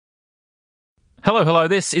Hello, hello.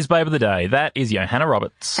 This is Babe of the Day. That is Johanna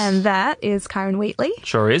Roberts. And that is Karen Wheatley.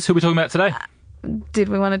 Sure is. Who are we talking about today? Did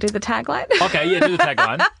we want to do the tagline? Okay, yeah, do the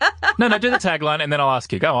tagline. No, do the tagline and then I'll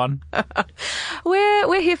ask you. Go on.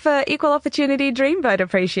 We're here for equal opportunity dreamboat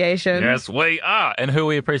appreciation. Yes, we are. And who are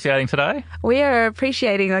we appreciating today? We are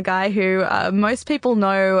appreciating a guy who most people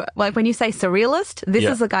know, like when you say surrealist, this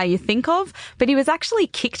is the guy you think of, but he was actually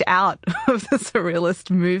kicked out of the surrealist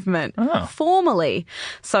movement formally.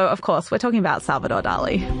 So, of course, we're talking about Salvador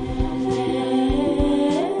Dali.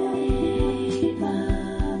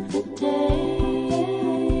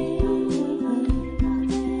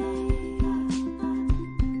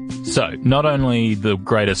 So, not only the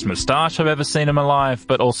greatest moustache I've ever seen in my life,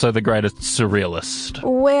 but also the greatest surrealist.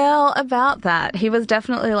 Well, about that, he was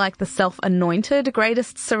definitely like the self-anointed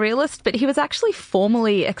greatest surrealist, but he was actually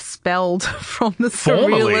formally expelled from the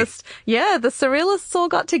surrealist. Yeah, the surrealists all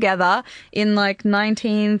got together in like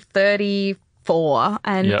 1934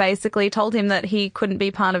 and basically told him that he couldn't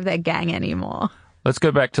be part of their gang anymore. Let's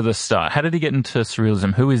go back to the start. How did he get into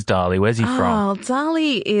surrealism? Who is Dali? Where's he from? Oh,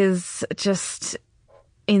 Dali is just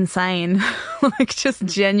insane, like just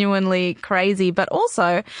genuinely crazy, but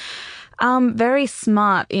also very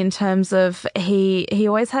smart in terms of he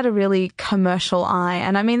always had a really commercial eye.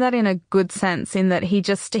 And I mean that in a good sense, in that he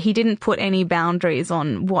didn't put any boundaries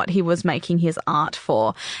on what he was making his art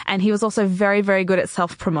for. And he was also very, very good at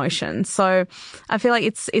self-promotion. So I feel like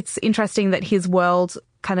it's interesting that his world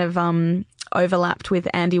kind of overlapped with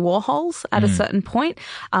Andy Warhol's at a certain point.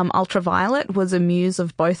 Ultraviolet was a muse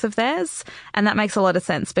of both of theirs. And that makes a lot of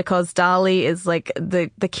sense because Dali is like the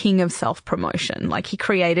king of self-promotion. Like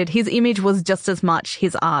his image was just as much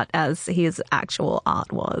his art as his actual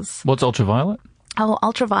art was. What's Ultraviolet? Oh,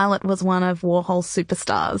 Ultraviolet was one of Warhol's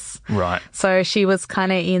superstars. Right. So she was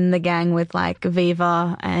kind of in the gang with like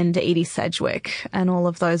Viva and Edie Sedgwick and all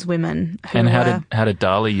of those women. And how did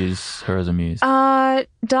Dali use her as a muse?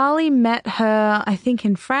 Dali met her, I think,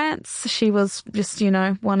 in France. She was just,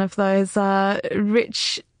 one of those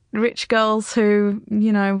rich girls who,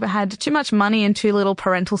 had too much money and too little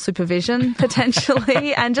parental supervision,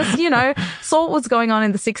 potentially, and just, saw what was going on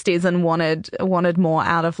in the 60s and wanted more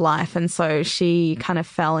out of life. And so she kind of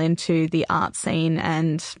fell into the art scene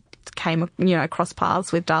and came, cross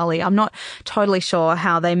paths with Dali. I'm not totally sure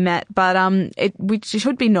how they met, but it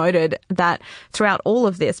should be noted that throughout all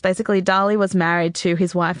of this, basically Dali was married to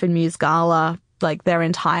his wife and muse Gala like their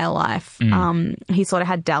entire life. He sort of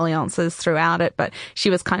had dalliances throughout it, but she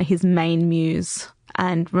was kind of his main muse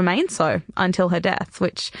and remained so until her death,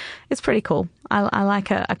 which is pretty cool. I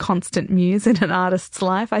like a constant muse in an artist's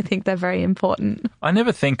life. I think they're very important. I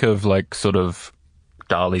never think of like sort of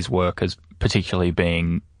Dali's work as particularly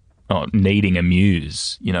being needing a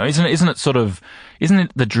muse, isn't it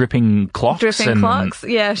the dripping clocks? Clocks?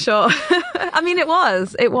 Yeah, sure. I mean, it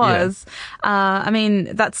was. Yeah. I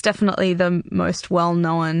mean, that's definitely the most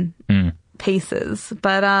well-known pieces.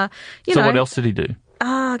 But, So what else did he do?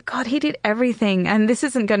 God, he did everything. And this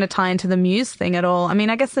isn't going to tie into the muse thing at all. I mean,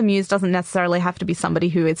 I guess the muse doesn't necessarily have to be somebody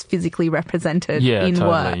who is physically represented in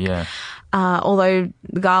work. Yeah. Although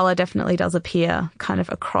Gala definitely does appear kind of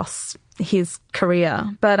across his career.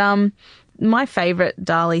 But my favorite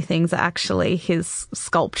Dali things are actually his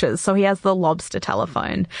sculptures. So he has the lobster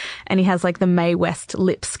telephone and he has like the Mae West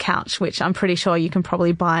Lips couch, which I'm pretty sure you can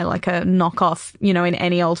probably buy like a knockoff, in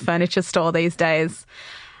any old furniture store these days.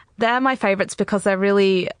 They're my favorites because they're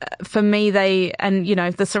really, for me, the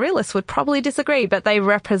surrealists would probably disagree, but they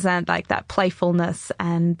represent like that playfulness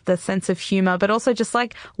and the sense of humor, but also just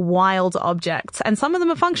like wild objects. And some of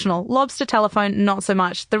them are functional. Lobster telephone, not so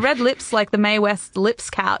much. The red lips, like the Mae West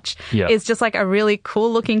Lips couch, is just like a really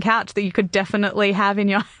cool looking couch that you could definitely have in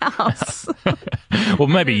your house. Well,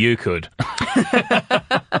 maybe you could.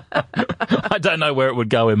 I don't know where it would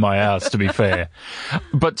go in my house, to be fair.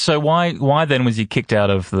 But so why then was he kicked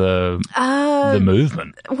out of the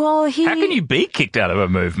movement? Well, how can you be kicked out of a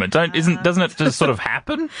movement? Doesn't it just sort of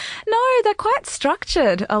happen? No, they're quite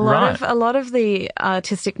structured. A lot of the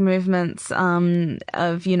artistic movements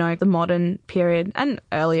of the modern period and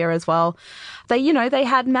earlier as well. They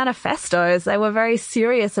had manifestos. They were very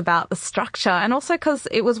serious about the structure, and also because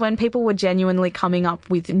it was when people were genuinely coming up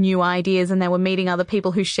with new ideas and they were meeting other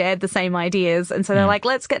people who shared the same ideas, and so they're like,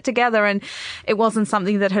 let's get together, and it wasn't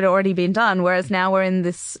something that had already been done. Whereas now we're in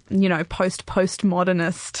this,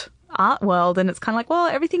 postmodernist art world, and it's kind of like, well,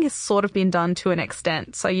 everything has sort of been done to an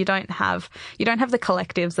extent, so you don't have the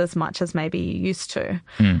collectives as much as maybe you used to.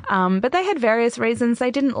 But they had various reasons.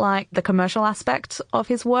 They didn't like the commercial aspect of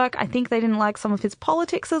his work. I think they didn't like some of his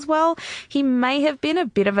politics as well. He may have been a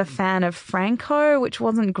bit of a fan of Franco, which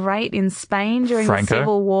wasn't great in Spain during the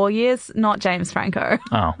Civil War years. Not James Franco.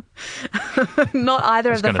 Oh. Not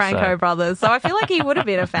either of the Franco brothers. So I feel like he would have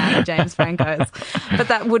been a fan of James Franco's. But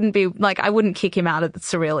that wouldn't be, like, I wouldn't kick him out of the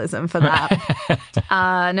surrealism for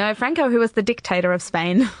that. No, Franco, who was the dictator of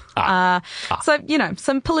Spain. So, you know,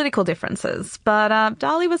 some political differences. But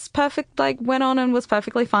Dali was perfect, like, went on and was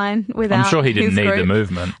perfectly fine without. I'm sure he didn't need the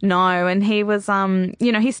movement. No, and he was,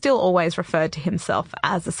 you know, he still always referred to himself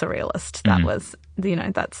as a surrealist. That was, you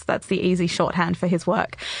know, that's the easy shorthand for his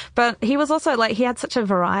work. But he was also, like, he had such a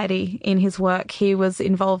variety in his work. He was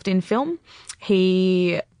involved in film.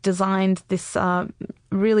 He designed this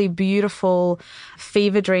really beautiful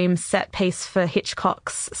fever dream set piece for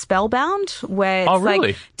Hitchcock's Spellbound, where it's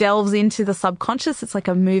like delves into the subconscious. It's like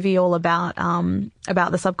a movie all about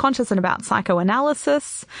the subconscious and about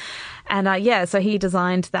psychoanalysis. And so he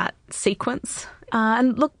designed that sequence.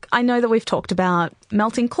 And look, I know that we've talked about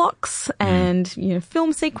melting clocks and, you know,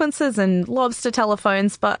 film sequences and lobster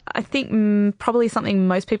telephones, but I think probably something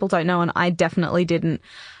most people don't know, and I definitely didn't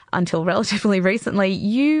until relatively recently,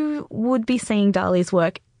 you would be seeing Dali's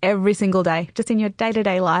work every single day, just in your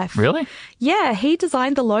day-to-day life. Really? Yeah, he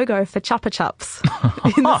designed the logo for Chupa Chups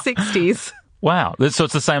in the 60s. Wow. So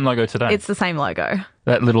it's the same logo today? It's the same logo.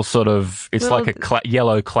 That little sort of, it's like a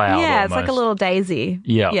yellow cloud Yeah, almost. It's like a little daisy.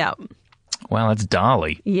 Yeah. Yep. Wow, that's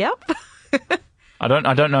Dali. Yep. I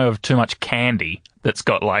don't know of too much candy that's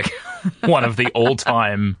got like one of the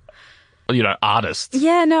all-time, you know, artists.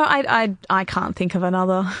 Yeah, no, I can't think of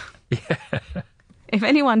another. Yeah. If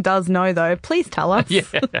anyone does know, though, please tell us. Yeah.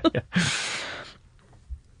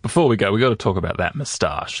 Before we go, we got to talk about that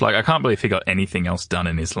moustache. Like, I can't believe he got anything else done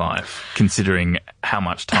in his life, considering how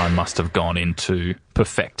much time must have gone into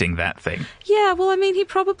perfecting that thing. Yeah, well, I mean, he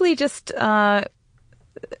probably just, I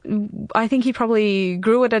think he probably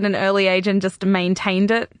grew it at an early age and just maintained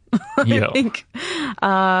it. I think.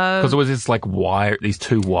 Because it was this like wire, these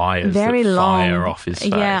two wires very that long. fire off his face.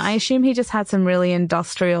 Yeah, I assume he just had some really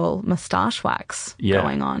industrial moustache wax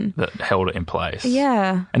going on. That held it in place.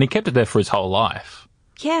 Yeah. And he kept it there for his whole life.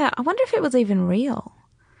 Yeah, I wonder if it was even real.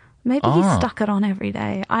 Maybe he stuck it on every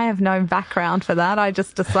day. I have no background for that. I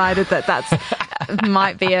just decided that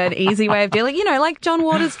might be an easy way of dealing. You know, like John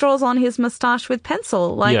Waters draws on his moustache with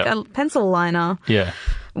pencil, like a pencil liner. Yeah.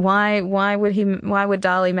 Why would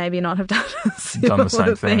Dali maybe not have done the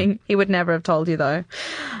same thing? He would never have told you, though.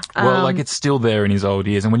 Well, like, it's still there in his old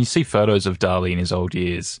years. And when you see photos of Dali in his old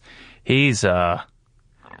years, he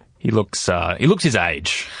looks his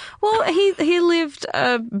age. Well, he lived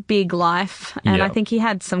a big life, and I think he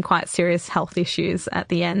had some quite serious health issues at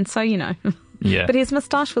the end. So, you know. Yeah. But his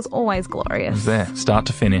moustache was always glorious. It was there, start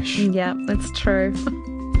to finish. Yeah, that's true.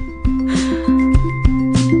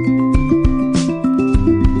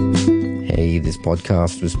 Hey, this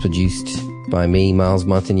podcast was produced by me, Miles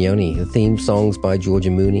Martignoni. The theme songs by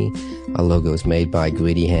Georgia Mooney. Our logo is made by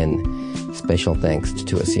Greedy Hen. Special thanks to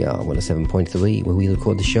 2SER 107.3, where we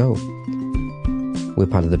record the show. We're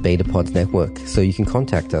part of the Beta Pods network, so you can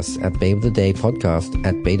contact us at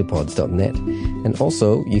babeofthedaypodcast@betapods.net. And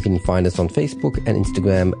also, you can find us on Facebook and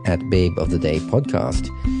Instagram at Babe of the Day Podcast.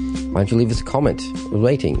 Why don't you leave us a comment, a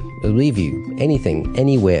rating, a review, anything,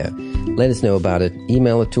 anywhere. Let us know about it.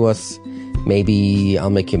 Email it to us. Maybe I'll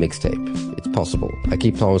make you a mixtape. It's possible. I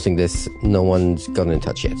keep promising this. No one's gotten in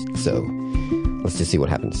touch yet. So let's just see what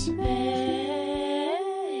happens.